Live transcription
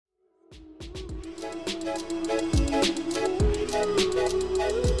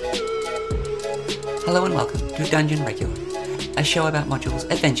Hello and welcome to Dungeon Regular, a show about modules,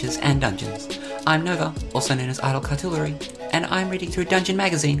 adventures, and dungeons. I'm Nova, also known as Idle Cartillery, and I'm reading through Dungeon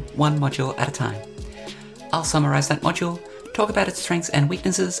Magazine one module at a time. I'll summarise that module, talk about its strengths and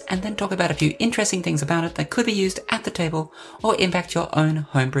weaknesses, and then talk about a few interesting things about it that could be used at the table or impact your own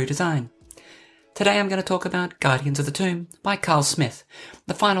homebrew design. Today I'm going to talk about Guardians of the Tomb by Carl Smith,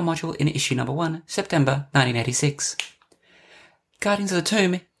 the final module in issue number 1, September 1986. Guardians of the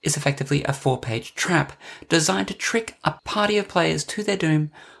Tomb is effectively a 4-page trap designed to trick a party of players to their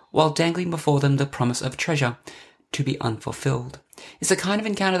doom while dangling before them the promise of treasure to be unfulfilled. It's the kind of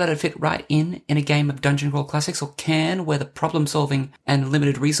encounter that'd fit right in a game of Dungeon Crawl Classics, or can, where the problem solving and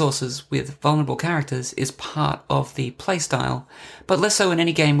limited resources with vulnerable characters is part of the playstyle, but less so in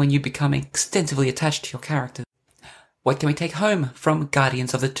any game when you become extensively attached to your characters. What can we take home from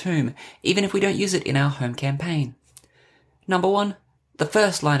Guardians of the Tomb, even if we don't use it in our home campaign? Number 1. The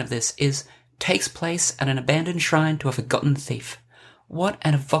first line of this is, takes place at an abandoned shrine to a forgotten thief. What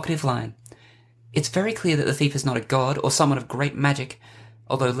an evocative line. It's very clear that the thief is not a god or someone of great magic,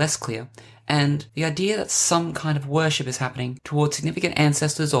 although less clear, and the idea that some kind of worship is happening towards significant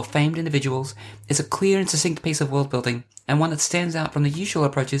ancestors or famed individuals is a clear and succinct piece of world building, and one that stands out from the usual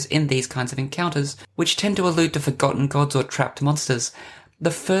approaches in these kinds of encounters, which tend to allude to forgotten gods or trapped monsters.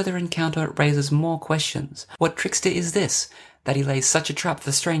 The further encounter raises more questions. What trickster is this, that he lays such a trap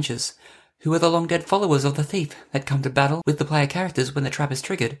for strangers? Who are the long-dead followers of the thief that come to battle with the player characters when the trap is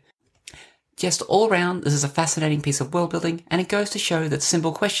triggered? Just all round, this is a fascinating piece of world-building, and it goes to show that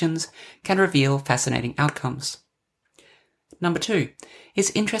simple questions can reveal fascinating outcomes. Number 2.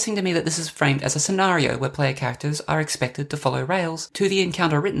 It's interesting to me that this is framed as a scenario where player characters are expected to follow rails to the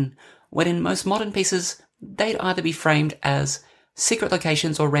encounter written, when in most modern pieces, they'd either be framed as secret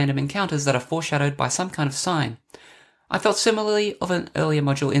locations or random encounters that are foreshadowed by some kind of sign. I felt similarly of an earlier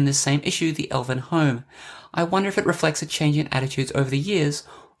module in this same issue, The Elven Home. I wonder if it reflects a change in attitudes over the years,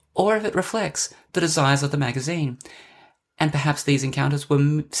 or if it reflects the desires of the magazine. And perhaps these encounters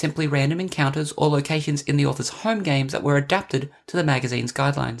were simply random encounters or locations in the author's home games that were adapted to the magazine's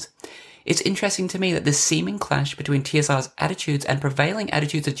guidelines. It's interesting to me that this seeming clash between TSR's attitudes and prevailing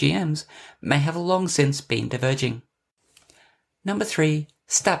attitudes of GMs may have long since been diverging. Number 3.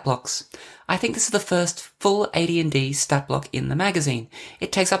 Stat blocks. I think this is the first full AD&D stat block in the magazine.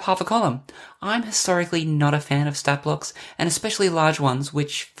 It takes up half a column. I'm historically not a fan of stat blocks, and especially large ones,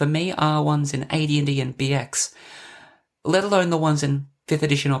 which for me are ones in AD&D and BX, let alone the ones in 5th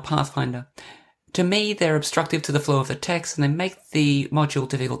edition or Pathfinder. To me, they're obstructive to the flow of the text, and they make the module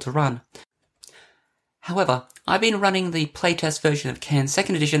difficult to run. However, I've been running the playtest version of Cairn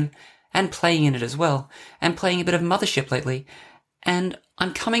 2nd edition, and playing in it as well, and playing a bit of Mothership lately, and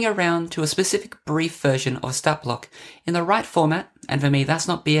I'm coming around to a specific brief version of a stat block. In the right format, and for me that's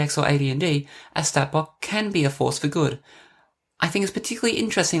not BX or AD&D, a stat block can be a force for good. I think it's particularly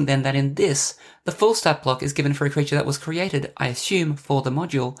interesting then that in this, the full stat block is given for a creature that was created, I assume, for the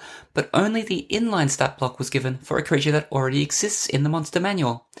module, but only the inline stat block was given for a creature that already exists in the monster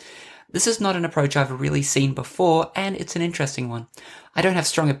manual. This is not an approach I've really seen before, and it's an interesting one. I don't have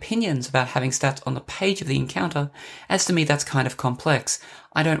strong opinions about having stats on the page of the encounter, as to me that's kind of complex.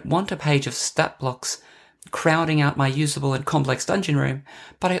 I don't want a page of stat blocks crowding out my usable and complex dungeon room,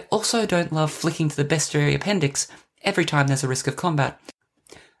 but I also don't love flicking to the bestiary appendix every time there's a risk of combat.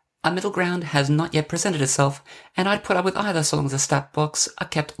 A middle ground has not yet presented itself, and I'd put up with either so long as the stat blocks are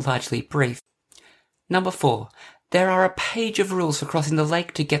kept largely brief. Number 4. There are a page of rules for crossing the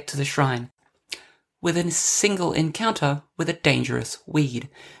lake to get to the shrine, with a single encounter with a dangerous weed.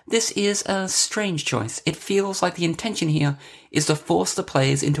 This is a strange choice. It feels like the intention here is to force the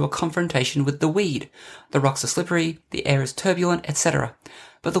players into a confrontation with the weed. The rocks are slippery, the air is turbulent, etc.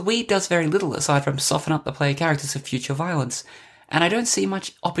 But the weed does very little aside from soften up the player characters for future violence, and I don't see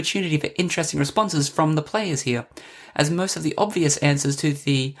much opportunity for interesting responses from the players here, as most of the obvious answers to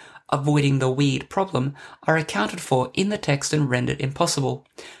the avoiding the weed problem are accounted for in the text and rendered impossible.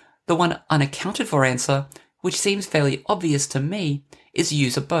 The one unaccounted for answer, which seems fairly obvious to me, is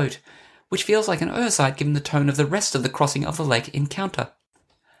use a boat, which feels like an oversight given the tone of the rest of the crossing of the lake encounter.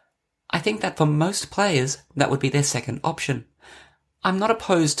 I think that for most players, that would be their second option. I'm not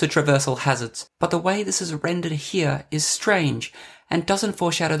opposed to traversal hazards, but the way this is rendered here is strange, and doesn't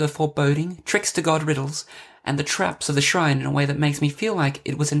foreshadow the foreboding, trickster god riddles, and the traps of the shrine in a way that makes me feel like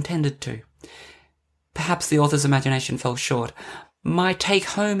it was intended to. Perhaps the author's imagination fell short. My take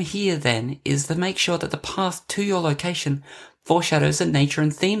home here, then, is to make sure that the path to your location foreshadows the nature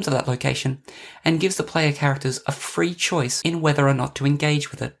and themes of that location, and gives the player characters a free choice in whether or not to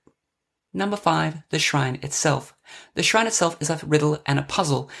engage with it. Number 5, the shrine itself. The shrine itself is a riddle and a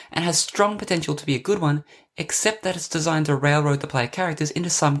puzzle, and has strong potential to be a good one, except that it's designed to railroad the player characters into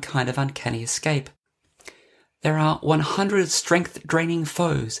some kind of uncanny escape. There are 100 strength-draining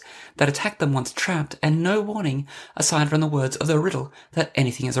foes that attack them once trapped, and no warning, aside from the words of the riddle, that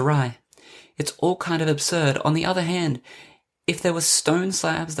anything is awry. It's all kind of absurd. On the other hand, if there were stone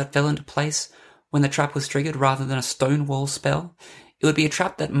slabs that fell into place when the trap was triggered rather than a stone wall spell, it would be a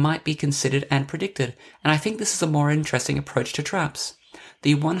trap that might be considered and predicted, and I think this is a more interesting approach to traps.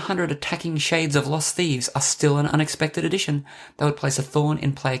 The 100 attacking shades of Lost Thieves are still an unexpected addition that would place a thorn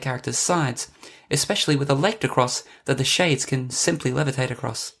in player characters' sides, especially with a lake to cross that the shades can simply levitate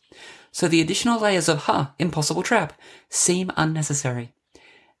across. So the additional layers of impossible trap seem unnecessary.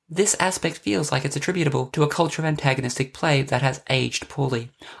 This aspect feels like it's attributable to a culture of antagonistic play that has aged poorly.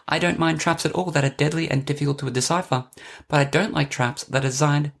 I don't mind traps at all that are deadly and difficult to decipher, but I don't like traps that are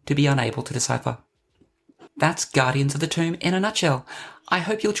designed to be unable to decipher. That's Guardians of the Tomb in a nutshell. I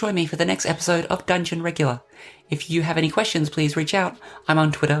hope you'll join me for the next episode of Dungeon Regular. If you have any questions, please reach out. I'm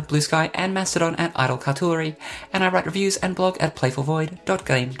on Twitter, Blue Sky, and Mastodon at Idle Cartulary, and I write reviews and blog at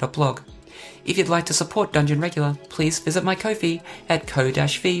playfulvoid.game.blog. If you'd like to support Dungeon Regular, please visit my Ko-fi at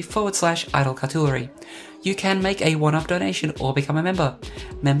ko-fi.com/Idle Cartulary. You can make a one-off donation or become a member.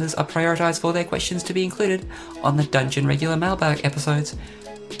 Members are prioritized for their questions to be included on the Dungeon Regular mailbag episodes,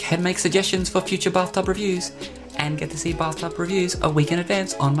 can make suggestions for future bathtub reviews, and get to see bathtub reviews a week in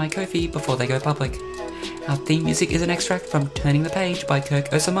advance on my Ko-fi before they go public. Our theme music is an extract from Turning the Page by Kirk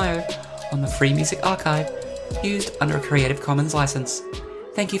Osamayo on the Free Music Archive, used under a Creative Commons license.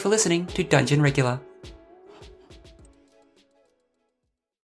 Thank you for listening to Dungeon Regular.